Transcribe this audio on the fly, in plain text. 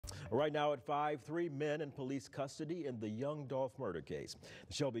Right now at 5, 3 men in police custody in the Young Dolph murder case.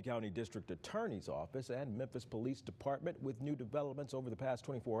 The Shelby County District Attorney's Office and Memphis Police Department with new developments over the past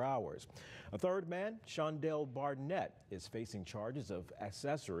 24 hours. A third man, Shondell Barnett, is facing charges of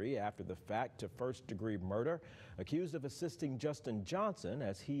accessory after the fact to first-degree murder, accused of assisting Justin Johnson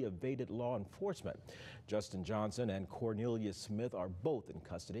as he evaded law enforcement. Justin Johnson and Cornelius Smith are both in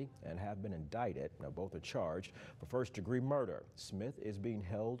custody and have been indicted. Now, both are charged for first-degree murder. Smith is being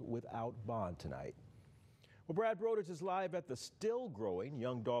held without bond tonight. Well, Brad Broders is live at the still-growing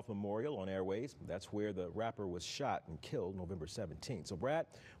Young Dolph Memorial on Airways. That's where the rapper was shot and killed November 17th. So, Brad,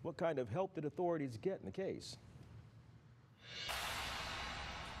 what kind of help did authorities get in the case?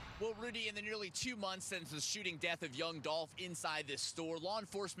 Well, Rudy, in the nearly 2 months since the shooting death of Young Dolph inside this store, law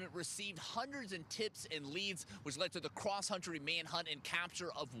enforcement received hundreds of tips and leads, which led to the cross-country manhunt and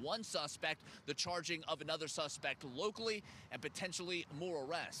capture of one suspect, the charging of another suspect locally, and potentially more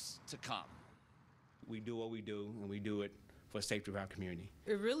arrests to come. We do what we do, and we do it for the safety of our community.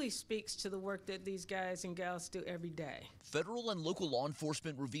 It really speaks to the work that these guys and gals do every day. Federal and local law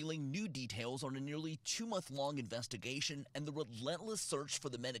enforcement revealing new details on a nearly 2-month-long investigation and the relentless search for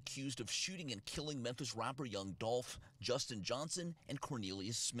the men accused of shooting and killing Memphis rapper Young Dolph, Justin Johnson, and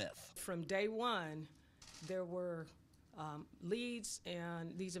Cornelius Smith. From day one, there were leads,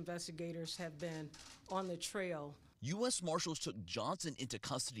 and these investigators have been on the trail. U.S. Marshals took Johnson into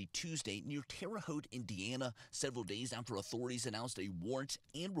custody Tuesday near Terre Haute, Indiana, several days after authorities announced a warrant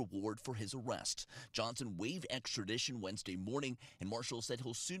and reward for his arrest. Johnson waived extradition Wednesday morning, and Marshals said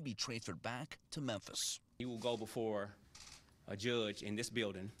he'll soon be transferred back to Memphis. He will go before a judge in this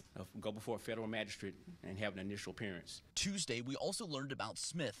building, go before a federal magistrate, and have an initial appearance. Tuesday, we also learned about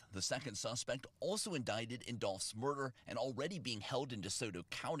Smith, the second suspect, also indicted in Dolph's murder and already being held in DeSoto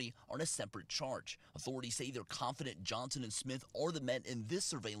County on a separate charge. Authorities say they're confident Johnson and Smith are the men in this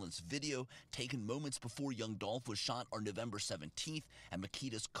surveillance video taken moments before Young Dolph was shot on November 17th at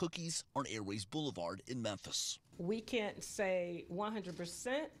Makita's Cookies on Airways Boulevard in Memphis. We can't say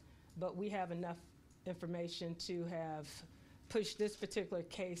 100%, but we have enough information to have push this particular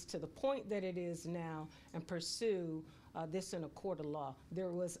case to the point that it is now and pursue this in a court of law.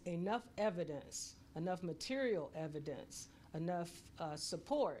 There was enough evidence, enough material evidence, enough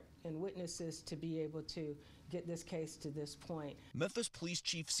support and witnesses to be able to get this case to this point. Memphis Police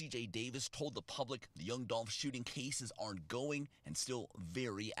Chief C.J. Davis told the public the Young Dolph shooting cases are ongoing and still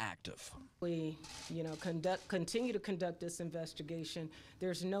very active. We, continue to conduct this investigation.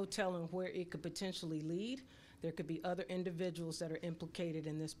 There's no telling where it could potentially lead. There could be other individuals that are implicated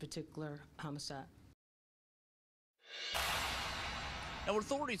in this particular homicide. Now,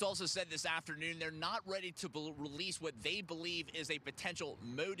 authorities also said this afternoon they're not ready to release what they believe is a potential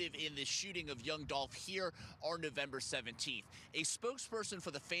motive in the shooting of Young Dolph here on November 17th. A spokesperson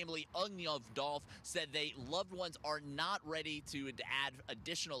for the family, Young Dolph, said they loved ones are not ready to add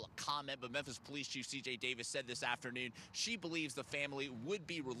additional comment, but Memphis Police Chief C.J. Davis said this afternoon she believes the family would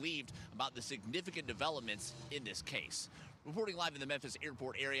be relieved about the significant developments in this case. Reporting live in the Memphis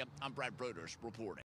airport area, I'm Brad Broders reporting.